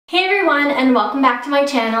Hey everyone, and welcome back to my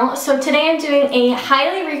channel. So today I'm doing a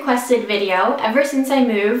highly requested video ever since I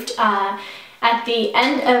moved at the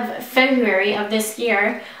end of February of this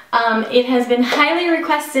year. It has been highly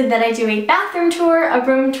requested that I do a bathroom tour, a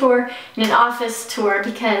room tour, and an office tour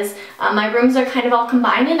because my rooms are kind of all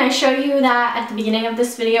combined, and I show you that at the beginning of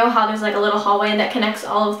this video how there's like a little hallway that connects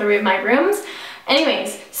all of three of my rooms.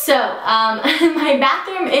 Anyways, so my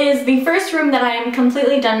bathroom is the first room that I am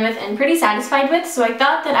completely done with and pretty satisfied with, so I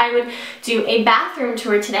thought that I would do a bathroom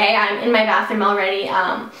tour today. I'm in my bathroom already.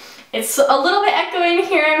 It's a little bit echoing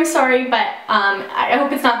here, I'm sorry, but I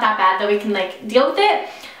hope it's not that bad that we can like deal with it.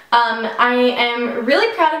 I am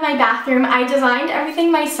really proud of my bathroom. I designed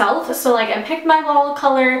everything myself, so like I picked my wall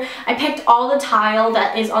color, I picked all the tile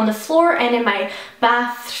that is on the floor and in my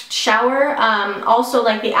bath shower, also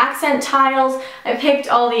like the accent tiles. I picked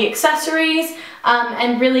all the accessories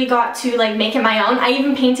and really got to like make it my own. I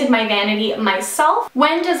even painted my vanity myself.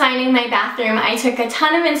 When designing my bathroom, I took a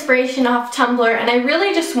ton of inspiration off Tumblr, and I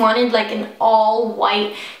really just wanted like an all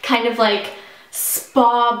white kind of like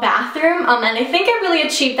spa bathroom, and I think I really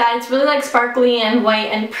achieved that. It's really like sparkly and white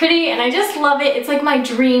and pretty, and I just love it. It's like my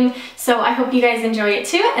dream, so I hope you guys enjoy it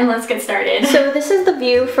too, and let's get started. So this is the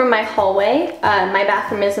view from my hallway. My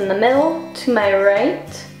bathroom is in the middle. To my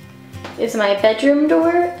right is my bedroom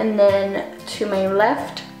door, and then to my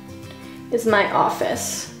left is my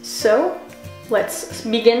office. So let's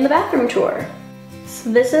begin the bathroom tour.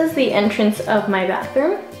 So this is the entrance of my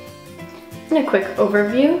bathroom, and a quick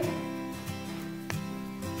overview.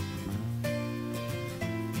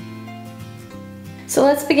 So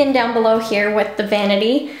let's begin down below here with the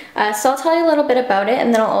vanity. So I'll tell you a little bit about it,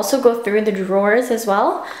 and then I'll also go through the drawers as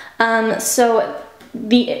well.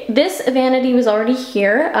 This vanity was already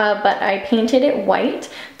here, but I painted it white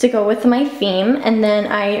to go with my theme, and then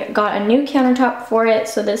I got a new countertop for it.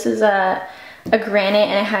 So this is a granite,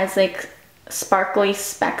 and it has like sparkly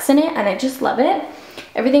specks in it, and I just love it.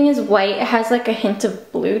 Everything is white. It has like a hint of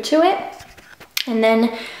blue to it. And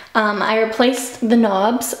then I replaced the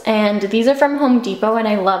knobs, and these are from Home Depot, and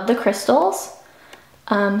I love the crystals.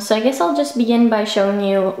 So I guess I'll just begin by showing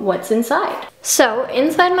you what's inside. So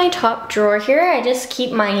inside my top drawer here, I just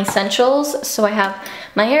keep my essentials. So I have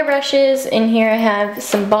my hairbrushes. In here I have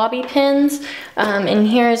some bobby pins. In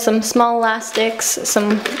here some small elastics,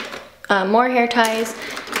 some more hair ties,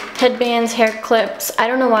 headbands, hair clips. I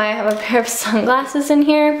don't know why I have a pair of sunglasses in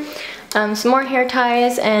here. Some more hair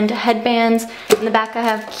ties and headbands. In the back I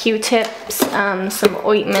have Q-tips, some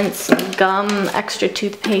ointments, some gum, extra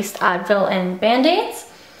toothpaste, Advil, and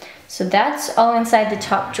Band-Aids. So that's all inside the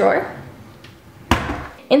top drawer.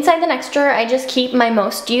 Inside the next drawer, I just keep my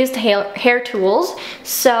most used hair tools.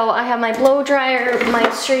 So I have my blow dryer, my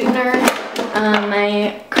straightener,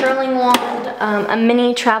 my curling wand, a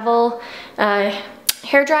mini travel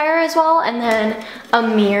hair dryer as well, and then a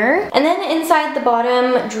mirror. And then inside the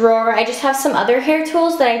bottom drawer, I just have some other hair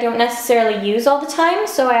tools that I don't necessarily use all the time.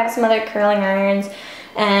 So I have some other curling irons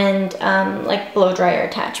and like blow dryer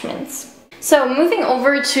attachments. So moving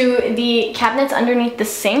over to the cabinets underneath the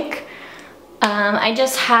sink, I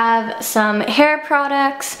just have some hair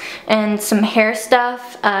products and some hair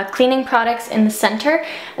stuff, cleaning products in the center,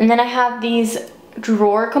 and then I have these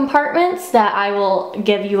drawer compartments that I will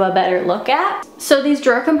give you a better look at. So these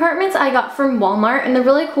drawer compartments I got from Walmart, and they're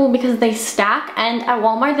really cool because they stack, and at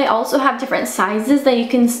Walmart they also have different sizes that you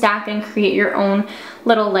can stack and create your own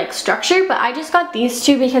little like structure, but I just got these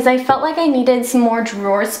two because I felt like I needed some more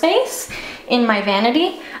drawer space in my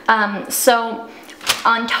vanity. So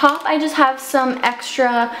on top, I just have some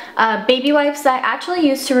extra baby wipes that I actually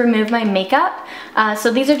use to remove my makeup.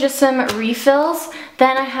 So these are just some refills.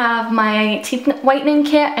 Then I have my teeth whitening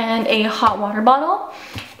kit and a hot water bottle.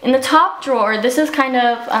 In the top drawer, this is kind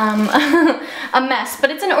of a mess, but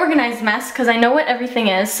it's an organized mess because I know what everything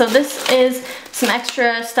is. So this is some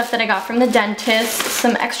extra stuff that I got from the dentist,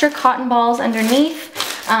 some extra cotton balls underneath,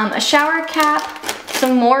 a shower cap,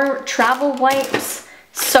 some more travel wipes,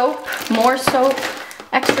 soap, more soap,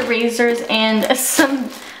 extra razors, and some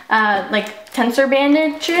like tensor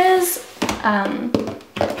bandages.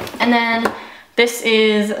 And then this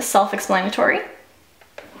is self-explanatory.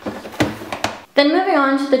 Then moving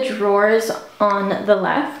on to the drawers on the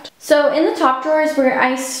left. So in the top drawer is where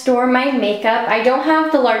I store my makeup. I don't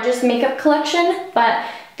have the largest makeup collection, but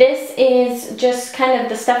this is just kind of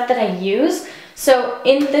the stuff that I use. So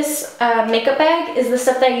in this makeup bag is the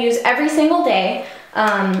stuff that I use every single day.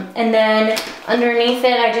 And then underneath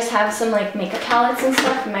it I just have some like makeup palettes and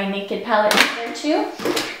stuff, my Naked palette in there too.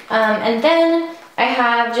 And then I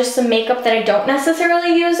have just some makeup that I don't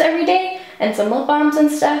necessarily use every day, and some lip balms and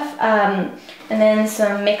stuff. And then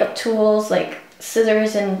some makeup tools like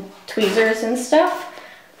scissors and tweezers and stuff.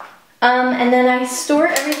 And then I store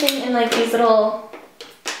everything in like these little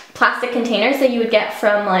plastic containers that you would get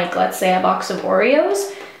from like, let's say, a box of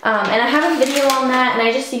Oreos. And I have a video on that, and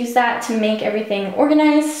I just use that to make everything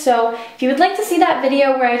organized. So if you would like to see that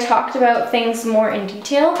video where I talked about things more in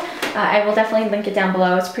detail, I will definitely link it down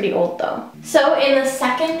below. It's pretty old though. So in the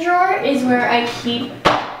second drawer is where I keep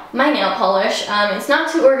my nail polish. It's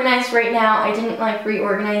not too organized right now. I didn't like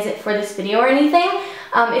reorganize it for this video or anything.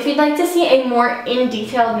 If you'd like to see a more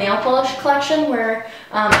in-detailed nail polish collection where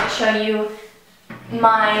I show you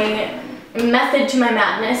my method to my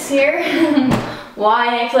madness here,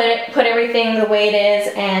 why I put everything the way it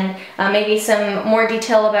is, and maybe some more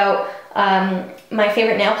detail about my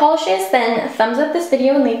favorite nail polishes, then thumbs up this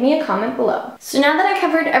video and leave me a comment below. So now that I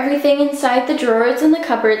covered everything inside the drawers and the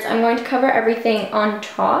cupboards, I'm going to cover everything on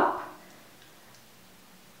top.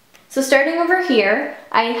 So starting over here,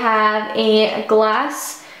 I have a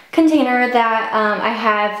glass container that I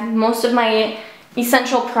have most of my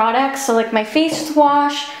essential products, so like my face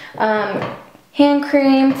wash, hand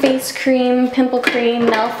cream, face cream, pimple cream,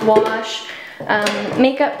 mouthwash,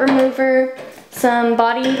 makeup remover, some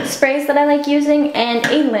body sprays that I like using, and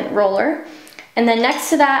a lint roller. And then next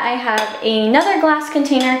to that I have another glass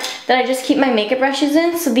container that I just keep my makeup brushes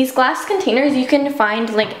in. So these glass containers you can find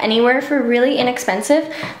like anywhere for really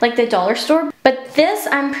inexpensive, like the dollar store. But this,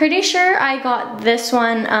 I'm pretty sure I got this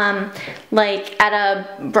one like at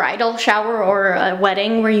a bridal shower or a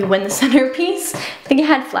wedding where you win the centerpiece. I think it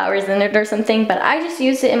had flowers in it or something, but I just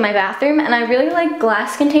used it in my bathroom, and I really like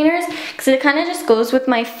glass containers because it kind of just goes with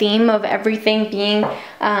my theme of everything being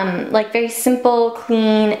like very simple,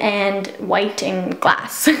 clean, and white and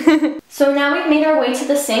glass. So now we've made our way to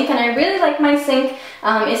the sink, and I really like my sink.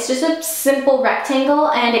 It's just a simple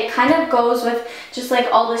rectangle, and it kind of goes with just like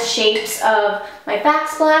all the shapes of my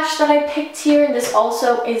backsplash that I picked here. This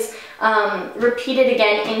also is repeated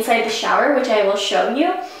again inside the shower, which I will show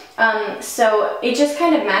you. So it just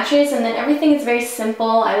kind of matches, and then everything is very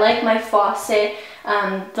simple. I like my faucet,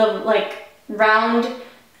 the like round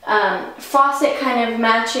faucet kind of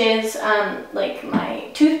matches like my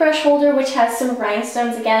toothbrush holder, which has some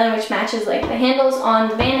rhinestones again, which matches like the handles on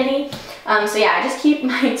the vanity. So yeah, I just keep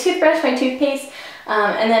my toothbrush, my toothpaste,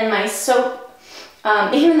 and then my soap.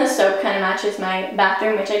 Even the soap kind of matches my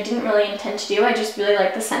bathroom, which I didn't really intend to do. I just really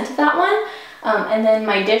like the scent of that one. And then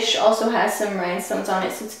my dish also has some rhinestones on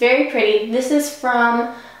it, so it's very pretty. This is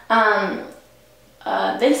from,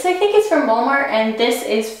 this I think is from Walmart, and this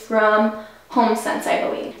is from HomeSense, I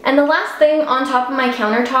believe. And the last thing on top of my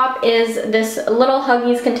countertop is this little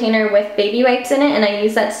Huggies container with baby wipes in it, and I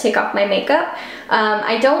use that to take off my makeup.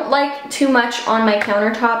 I don't like too much on my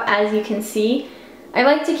countertop, as you can see. I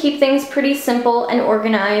like to keep things pretty simple and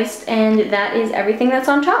organized, and that is everything that's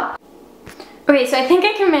on top. Okay, so I think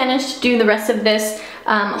I can manage to do the rest of this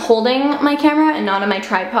holding my camera and not on my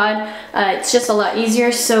tripod. It's just a lot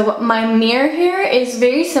easier. So my mirror here is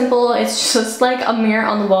very simple. It's just like a mirror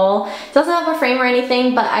on the wall. It doesn't have a frame or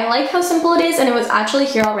anything, but I like how simple it is, and it was actually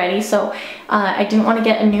here already, so I didn't want to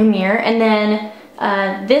get a new mirror. And then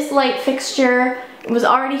this light fixture was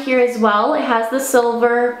already here as well. It has the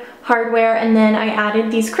silver hardware, and then I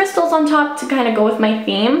added these crystals on top to kind of go with my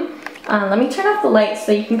theme. Let me turn off the light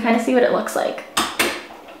so you can kind of see what it looks like.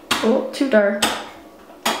 Oh, too dark.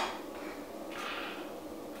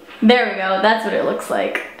 There we go, that's what it looks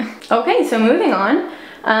like. Okay, so moving on.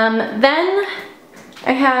 Then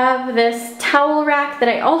I have this towel rack that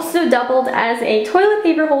I also doubled as a toilet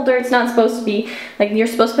paper holder. It's not supposed to be, like, you're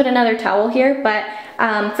supposed to put another towel here, but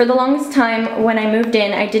for the longest time when I moved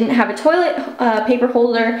in, I didn't have a toilet paper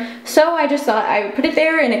holder, so I just thought I would put it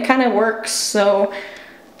there, and it kind of works, so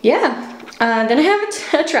yeah. Then I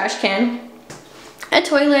have a trash can, a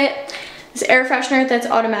toilet, this air freshener that's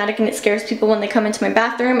automatic, and it scares people when they come into my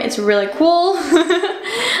bathroom. It's really cool.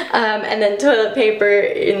 And then toilet paper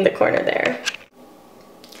in the corner there.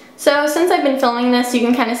 So since I've been filming this, you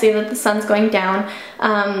can kind of see that the sun's going down,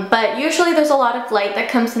 but usually there's a lot of light that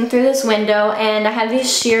comes in through this window, and I have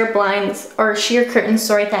these sheer blinds, or sheer curtains,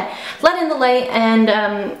 sorry, that let in the light,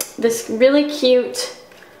 and this really cute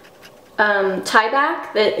tie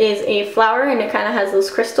back that is a flower, and it kind of has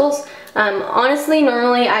those crystals. Honestly,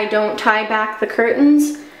 normally I don't tie back the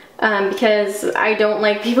curtains because I don't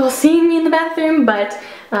like people seeing me in the bathroom, but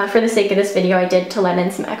for the sake of this video I did to let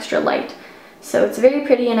in some extra light. So it's very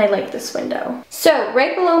pretty, and I like this window. So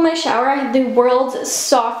right below my shower I have the world's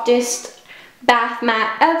softest bath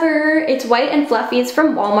mat ever. It's white and fluffy. It's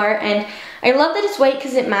from Walmart, and I love that it's white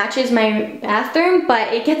because it matches my bathroom,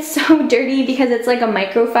 but it gets so dirty because it's like a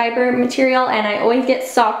microfiber material, and I always get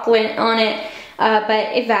sock lint on it.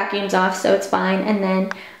 but it vacuums off, so it's fine. And then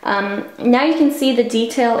now you can see the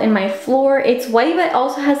detail in my floor. It's white, but it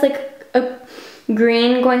also has like a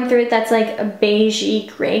grain going through it that's like a beigey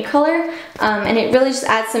gray color, and it really just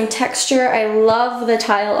adds some texture. I love the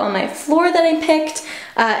tile on my floor that I picked.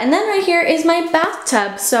 And then right here is my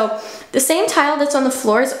bathtub. So the same tile that's on the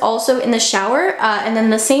floor is also in the shower, and then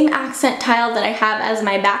the same accent tile that I have as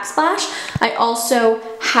my backsplash, I also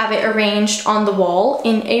have it arranged on the wall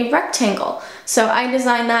in a rectangle. So I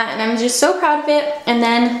designed that and I'm just so proud of it. And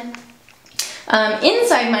then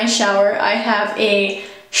inside my shower I have a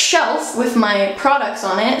shelf with my products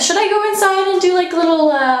on it. Should I go inside and do like a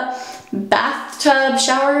little bathtub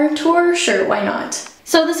shower tour? Sure, why not?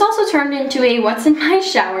 So this also turned into a what's in my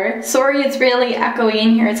shower. Sorry it's really echoey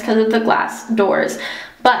in here, it's because of the glass doors.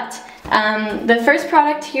 But the first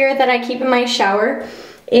product here that I keep in my shower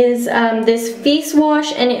is this face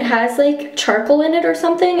wash, and it has like charcoal in it or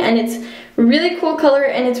something, and it's really cool color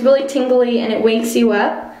and it's really tingly and it wakes you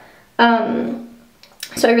up.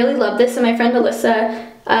 So I really love this, and my friend Alyssa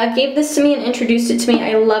gave this to me and introduced it to me.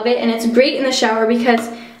 I love it, and it's great in the shower because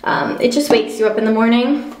it just wakes you up in the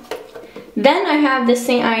morning. Then I have this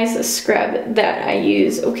St. Ives scrub that I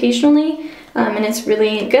use occasionally, and it's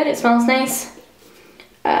really good. It smells nice.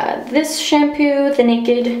 This shampoo, the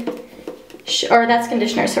Naked, or that's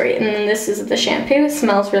conditioner, sorry, and then this is the shampoo. It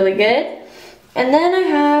smells really good. And then I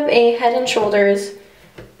have a Head and Shoulders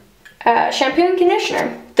shampoo and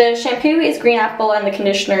conditioner. The shampoo is green apple and the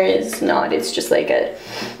conditioner is not. It's just like a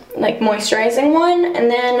moisturizing one. And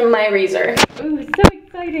then my razor. Ooh, so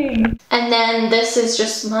exciting! And then this is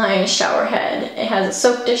just my shower head. It has a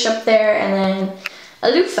soap dish up there and then a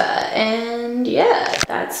loofah. And yeah,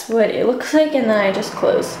 that's what it looks like. And then I just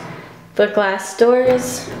close the glass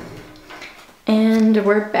doors. And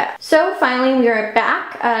we're back. So finally we are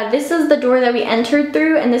back. This is the door that we entered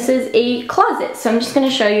through, and this is a closet. So I'm just going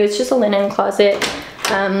to show you. It's just a linen closet.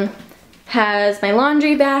 Has my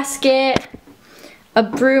laundry basket, a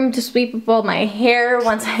broom to sweep up all my hair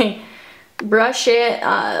once I brush it,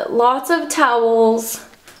 lots of towels,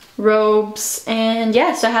 robes, and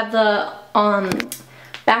yeah, so I have the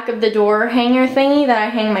back of the door hanger thingy that I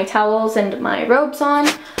hang my towels and my robes on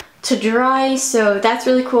to dry, so that's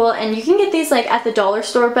really cool. And you can get these like at the dollar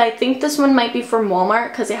store, but I think this one might be from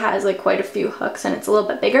Walmart because it has like quite a few hooks and it's a little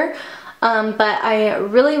bit bigger. But I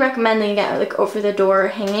really recommend that you get like over the door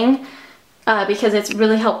hanging because it's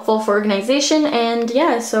really helpful for organization. And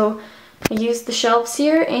yeah, so I use the shelves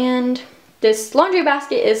here, and this laundry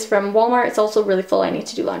basket is from Walmart. It's also really full. I need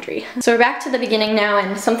to do laundry. So we're back to the beginning now,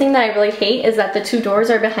 and something that I really hate is that the two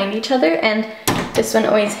doors are behind each other and this one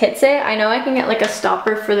always hits it. I know I can get like a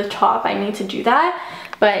stopper for the top. I need to do that,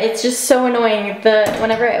 but it's just so annoying.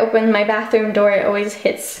 Whenever I open my bathroom door, it always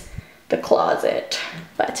hits the closet.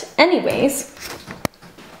 But anyways,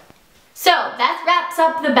 so that wraps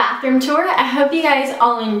up the bathroom tour. I hope you guys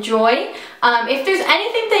all enjoy. If there's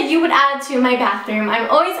anything that you would add to my bathroom, I'm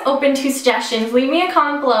always open to suggestions. Leave me a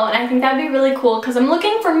comment below, and I think that'd be really cool because I'm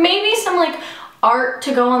looking for maybe some like art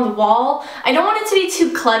to go on the wall. I don't want it to be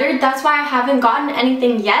too cluttered. That's why I haven't gotten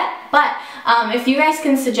anything yet. But if you guys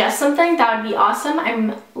can suggest something, that would be awesome.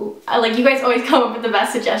 Like, you guys always come up with the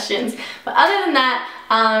best suggestions. But other than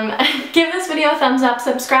that, give this video a thumbs up,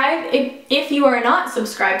 subscribe if you are not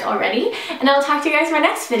subscribed already, and I'll talk to you guys in my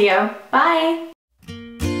next video. Bye!